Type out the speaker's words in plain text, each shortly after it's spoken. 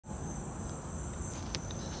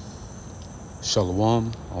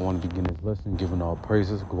Shalom. I want to begin this lesson giving all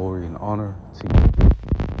praises, glory, and honor to you.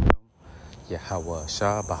 Yahweh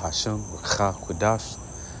Shah Bahashem Rakha Qudash.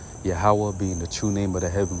 Yahweh being the true name of the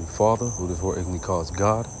Heavenly Father, who this word English calls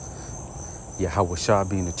God. Yahweh Shah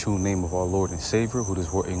being the true name of our Lord and Savior, who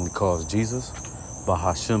this word English calls Jesus.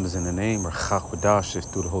 Bahashem is in the name. Rakha Qudash is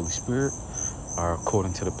through the Holy Spirit.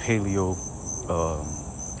 According to the Paleo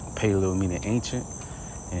meaning ancient,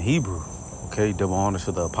 and Hebrew. Okay, double honors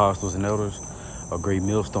to the apostles and elders, a great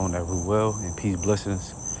millstone that rule well, and peace,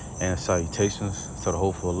 blessings, and salutations to the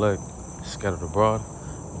hopeful elect scattered abroad.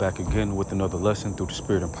 Back again with another lesson through the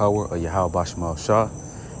spirit and power of Yahweh Bashmal Shah.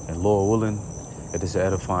 And Lord willing, it is an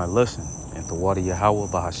edifying lesson. And the water Yahweh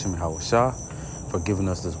Bahashim Yahweh Shah for giving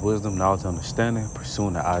us this wisdom, knowledge, and understanding,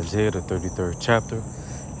 pursuing the Isaiah, the 33rd chapter.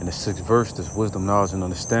 In the 6th verse, this wisdom, knowledge, and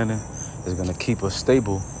understanding is going to keep us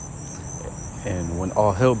stable. And when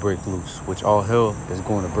all hell breaks loose, which all hell is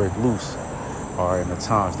going to break loose, all right, in the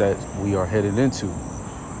times that we are headed into.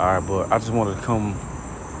 All right, but I just wanted to come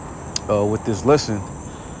with this lesson,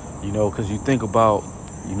 because you think about,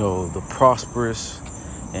 the prosperous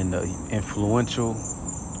and the influential,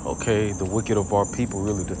 okay, the wicked of our people,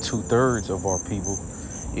 really the 2/3 of our people,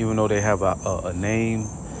 even though they have a name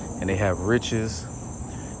and they have riches,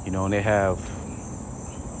 and they have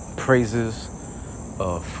praises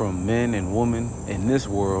from men and women in this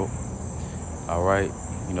world, all right,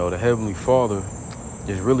 the Heavenly Father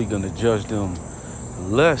is really going to judge them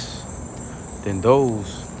less than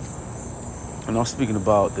those. And I'm speaking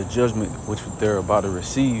about the judgment which they're about to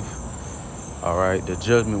receive, all right, the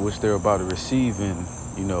judgment which they're about to receive in,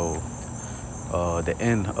 the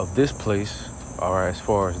end of this place, all right, as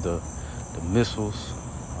far as the missiles,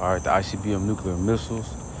 all right, the ICBM nuclear missiles,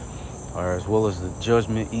 all right, as well as the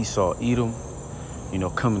judgment Esau, Edom,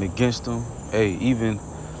 coming against them. Hey, even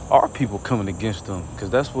our people coming against them, because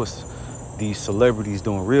that's what these celebrities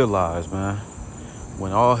don't realize, man.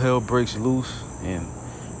 When all hell breaks loose and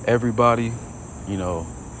everybody,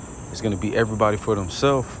 it's going to be everybody for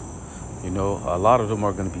themselves, a lot of them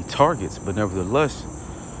are going to be targets, but nevertheless,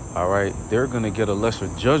 all right, they're going to get a lesser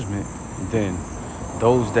judgment than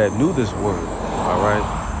those that knew this word, all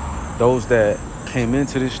right, those that came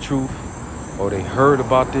into this truth or they heard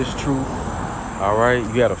about this truth. All right,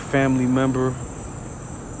 you got a family member,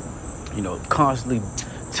 constantly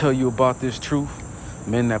tell you about this truth.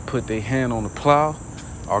 Men that put their hand on the plow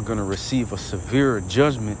are going to receive a severe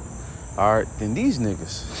judgment, all right, than these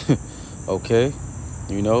niggas. Okay,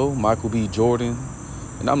 Michael B. Jordan,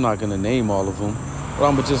 and I'm not going to name all of them, but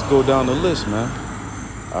I'm going to just go down the list, man.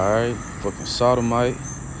 All right, fucking sodomite.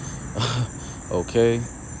 Okay,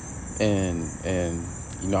 and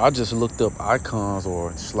I just looked up icons,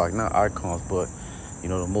 or just like not icons, but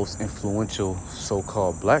the most influential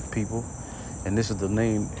so-called black people, and this is the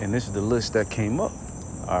name, and this is the list that came up.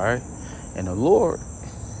 All right, and the Lord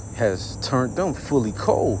has turned them fully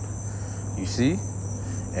cold. You see,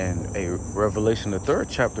 and a Revelation, the 3rd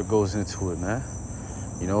chapter, goes into it, man.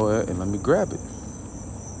 And let me grab it.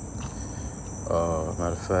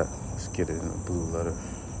 Matter of fact, let's get it in a blue letter.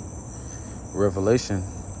 Revelation,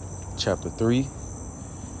 chapter 3.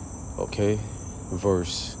 Okay,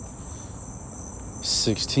 verse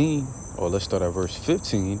 16, or let's start at verse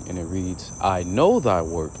 15, and it reads, I know thy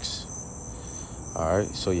works. All right,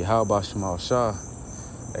 so Yahweh Shemal Shah,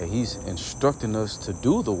 he's instructing us to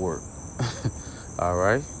do the work. All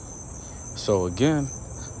right, so again,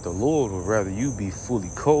 the Lord would rather you be fully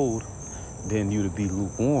cold than you to be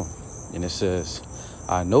lukewarm. And it says,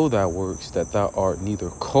 I know thy works, that thou art neither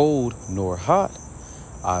cold nor hot.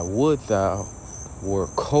 I would thou were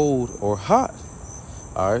cold or hot.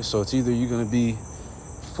 All right, so it's either you're going to be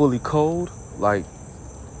fully cold, like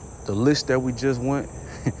the list that we just went,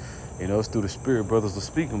 it's through the Spirit. Brothers are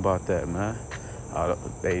speaking about that, man.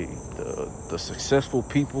 The successful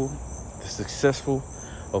people, the successful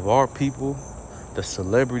of our people, the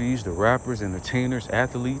celebrities, the rappers, entertainers,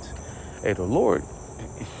 athletes, hey, the Lord,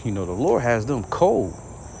 the Lord has them cold.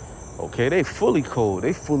 Okay, they fully cold.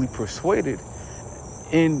 They fully persuaded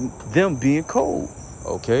in them being cold.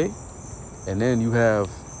 Okay, and then you have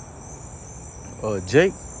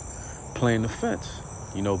Jake playing the fence,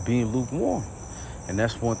 being lukewarm. And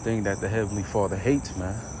that's one thing that the Heavenly Father hates,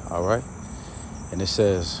 man. All right, and it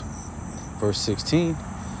says, verse 16,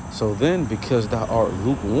 so then, because thou art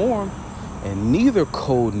lukewarm and neither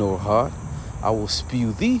cold nor hot, I will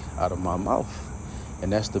spew thee out of my mouth.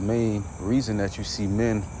 And that's the main reason that you see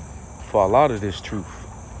men fall out of this truth.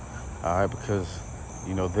 All right, because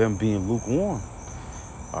them being lukewarm.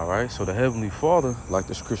 All right, so the Heavenly Father, like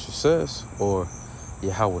the scripture says, or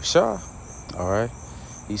Yahweh Shah, all right,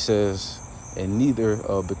 he says, and neither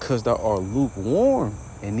because thou art lukewarm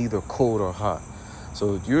and neither cold or hot.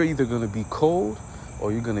 So you're either going to be cold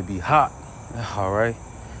or you're going to be hot. All right.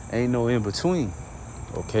 Ain't no in between.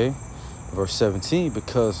 Okay. Verse 17,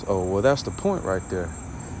 because, well, that's the point right there.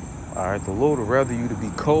 All right. The Lord would rather you to be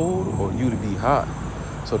cold or you to be hot.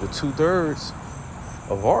 So the 2/3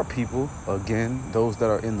 of our people, again, those that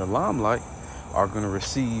are in the limelight, are going to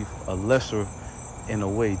receive a lesser, in a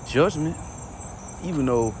way, judgment, even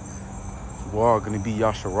though we're all going to be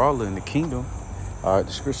Yasharallah in the kingdom. All right,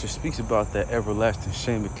 the scripture speaks about that everlasting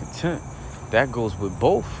shame and contempt. That goes with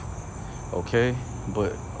both, okay?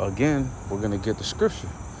 But again, we're going to get the scripture.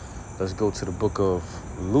 Let's go to the book of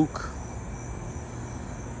Luke.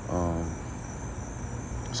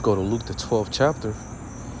 Let's go to Luke, the 12th chapter.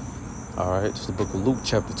 All right, it's the book of Luke,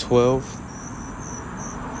 chapter 12.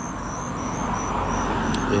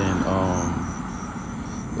 And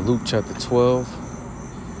Luke chapter 12,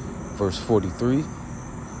 verse 43.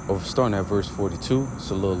 Or starting at verse 42. It's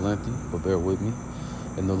a little lengthy, but bear with me.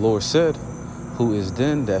 And the Lord said, who is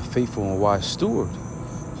then that faithful and wise steward,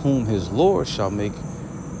 whom his Lord shall make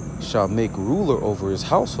ruler over his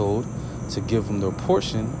household, to give him their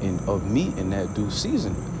portion of meat in that due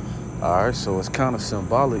season? All right, so it's kind of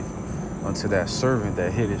symbolic unto that servant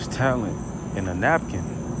that hid his talent in a napkin.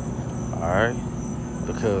 All right,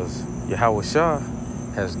 because Yahweh Shah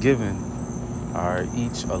has given, all right,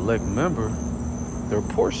 each elect member their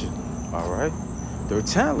portion, all right, their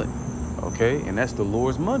talent, okay, and that's the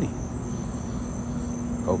Lord's money,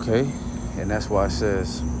 okay, and that's why it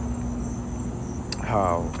says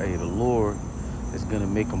how, hey, the Lord is gonna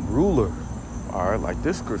make him ruler, all right, like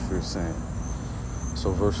this scripture is saying.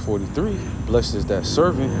 So verse 43, blessed is that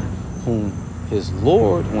servant whom his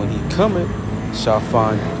Lord, when he cometh, shall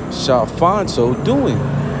find so doing.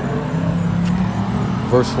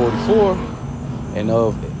 Verse 44, and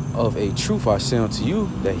of a truth I say unto you,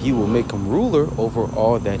 that he will make him ruler over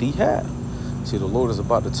all that he hath. See, the Lord is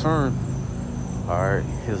about to turn, all right,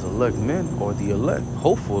 his elect men, or the elect,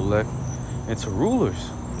 hopeful elect, into rulers.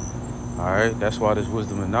 All right, that's why this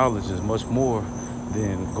wisdom and knowledge is much more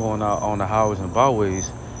than going out on the highways and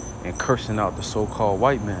byways and cursing out the so-called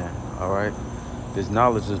white man. All right, this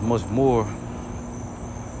knowledge is much more,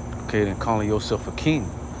 okay, than calling yourself a king.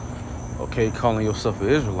 Okay, calling yourself an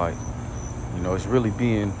Israelite. You know, it's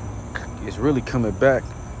really coming back,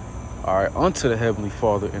 all right, unto the Heavenly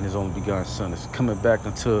Father and his only begotten Son. It's coming back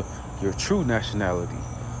unto your true nationality,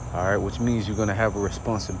 all right, which means you're going to have a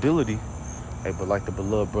responsibility. Hey, but like the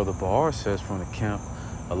beloved brother Bahar says from the camp,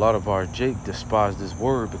 a lot of our Jake despise this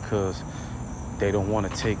word because they don't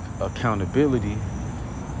want to take accountability,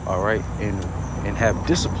 all right, and have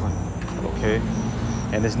discipline, okay?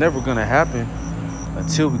 And it's never going to happen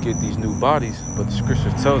until we get these new bodies. But the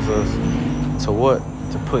scripture tells us to what?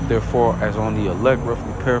 To put therefore as on the elect,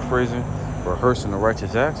 roughly paraphrasing, rehearsing the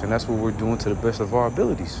righteous acts. And that's what we're doing to the best of our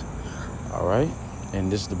abilities. All right.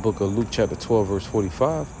 And this is the book of Luke chapter 12, verse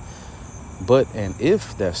 45. But, and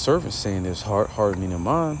if that servant say in his heart, hardening in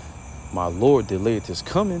mind, my Lord delayeth his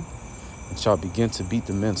coming, and shall begin to beat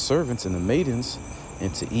the men servants and the maidens,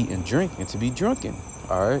 and to eat and drink, and to be drunken.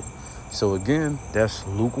 All right. So again, that's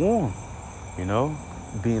lukewarm, you know,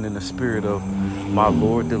 being in the spirit of my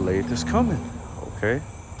Lord delayeth his coming. Okay.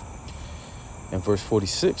 And verse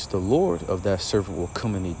 46, the Lord of that servant will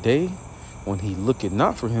come in a day when he looketh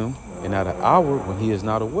not for him, and at an hour when he is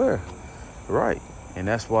not aware. Right. And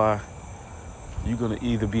that's why you're gonna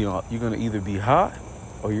either be hot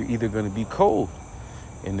or you're either gonna be cold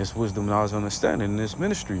in this wisdom, knowledge, understanding in this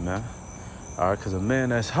ministry, man. All right, because a man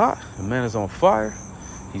that's hot, a man that's on fire,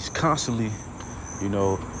 he's constantly, you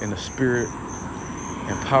know, in the spirit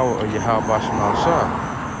and power of Yahweh Basham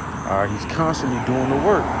Shah. All right, he's constantly doing the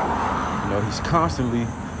work. You know, he's constantly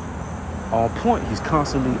on point. He's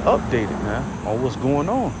constantly updated, man, on what's going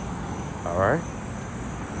on. All right.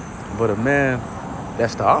 But a man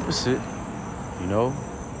that's the opposite, you know,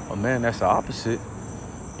 a man that's the opposite,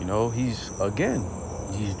 you know, he's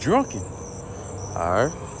drunken. All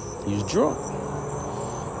right. He's drunk.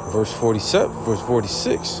 Verse 47, verse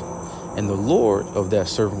 46. And the Lord of that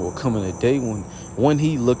servant will come in a day when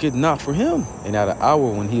he looketh not for him, and at an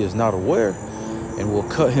hour when he is not aware, and will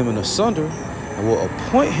cut him in asunder, and will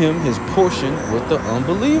appoint him his portion with the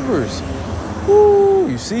unbelievers. Woo,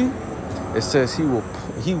 you see? It says he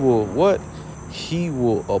will what? He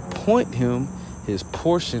will appoint him his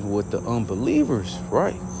portion with the unbelievers,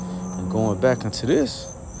 right? And going back into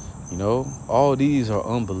this, you know, all these are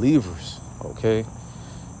unbelievers, okay?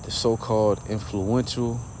 The so-called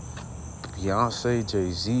influential Beyonce,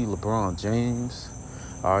 Jay-Z, LeBron James,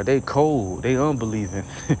 they cold, they unbelieving.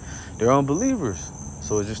 They're unbelievers.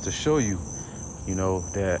 So it's just to show you you know,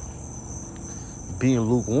 that being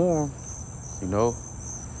lukewarm, you know,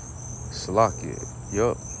 Salakia,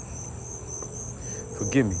 yup,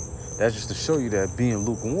 forgive me. That's just to show you that being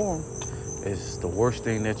lukewarm is the worst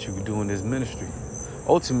thing that you can do in this ministry.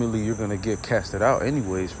 Ultimately, you're gonna get casted out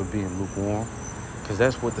anyways for being lukewarm, because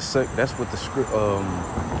that's what the script,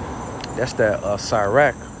 that's that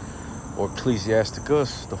Sirach or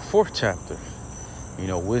Ecclesiasticus, the 4th chapter. You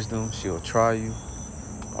know, wisdom, she'll try you,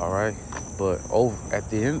 all right, but at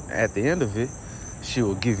the end of it, she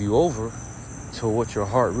will give you over to what your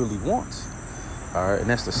heart really wants, all right. And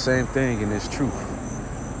that's the same thing in this truth,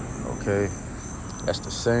 okay. That's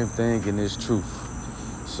the same thing in this truth.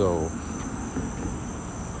 So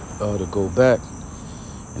to go back,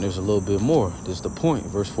 and there's a little bit more. This is the point,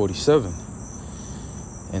 verse 47.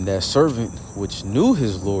 And that servant which knew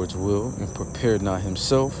his Lord's will and prepared not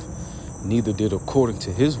himself, neither did according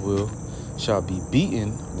to his will, shall be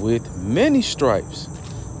beaten with many stripes.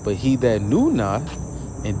 But he that knew not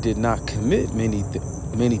and did not commit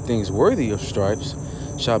many things worthy of stripes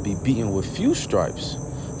shall be beaten with few stripes.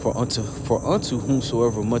 For unto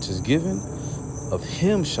whomsoever much is given, of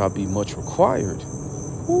him shall be much required.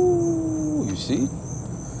 Ooh, you see?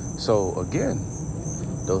 So again,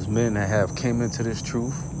 those men that have came into this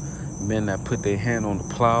truth, men that put their hand on the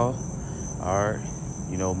plow, all right,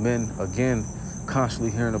 you know, men again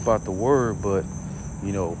constantly hearing about the word, but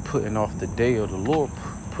you know, putting off the day of the Lord,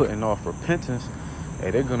 putting off repentance.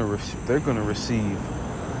 Hey, they're gonna receive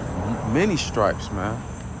many stripes, man.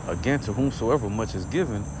 Again, to whomsoever much is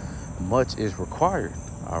given, much is required,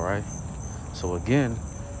 all right? So again,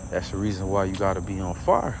 that's the reason why you got to be on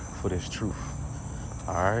fire for this truth,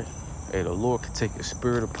 all right? Hey, the Lord can take his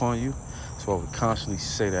spirit upon you. That's why we constantly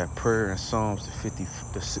say that prayer in Psalms, the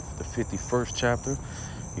 51st chapter.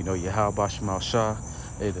 You know, Yahweh Shema Shah,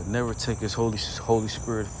 hey, to never take his Holy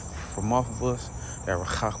Spirit from off of us, that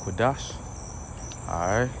Rachak Kodash, all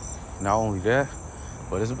right? Not only that,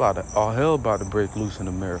 but it's all hell about to break loose in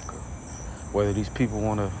America. Whether these people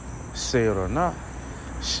want to say it or not,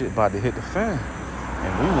 shit about to hit the fan.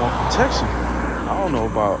 And we want protection. I don't know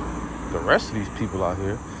about the rest of these people out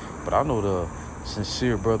here, but I know the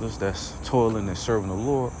sincere brothers that's toiling and serving the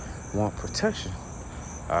Lord want protection.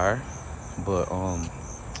 All right? But,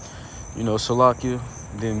 you know, Salakia,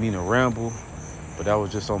 didn't mean to ramble, but that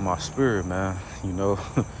was just on my spirit, man. You know,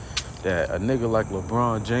 that a nigga like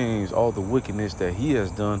LeBron James, all the wickedness that he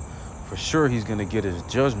has done, for sure he's gonna get his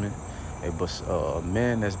judgment. But a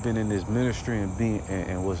man that's been in this ministry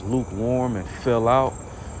and was lukewarm and fell out,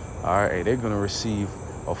 all right, they're gonna receive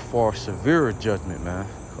a far severer judgment, man.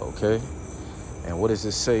 Okay. And what does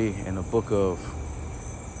it say in the book of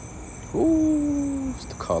it's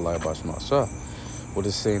the call out by Shema? What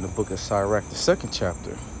does it say in the book of Sirach, the 2nd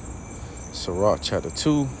chapter? Sirach chapter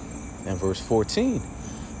 2 and verse 14.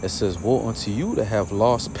 It says, woe unto you that have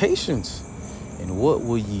lost patience, and what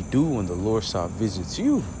will ye do when the Lord shall visit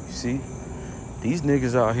you? You see, these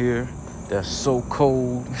niggas out here that's so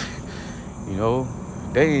cold, you know,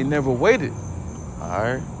 they ain't never waited, all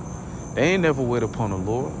right? They ain't never waited upon the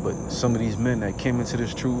Lord, but some of these men that came into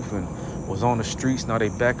this truth and was on the streets, now they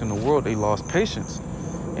back in the world, they lost patience,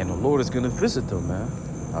 and the Lord is going to visit them, man,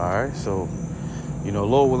 all right? So, you know,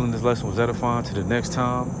 Lord willing, this lesson was edifying. To the next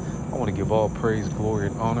time, I want to give all praise, glory,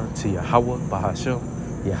 and honor to Yahweh, Bahashem,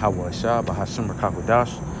 Yahweh Shah, Bahashem,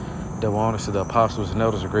 Rakakwadash. Double honors to the apostles and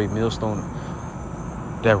elders, a great millstone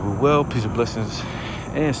that rule well. Peace and blessings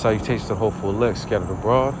and salutations to hopeful elect scattered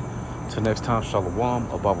abroad. Till next time, Shalom,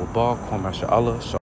 Abba Kwam Masha Allah.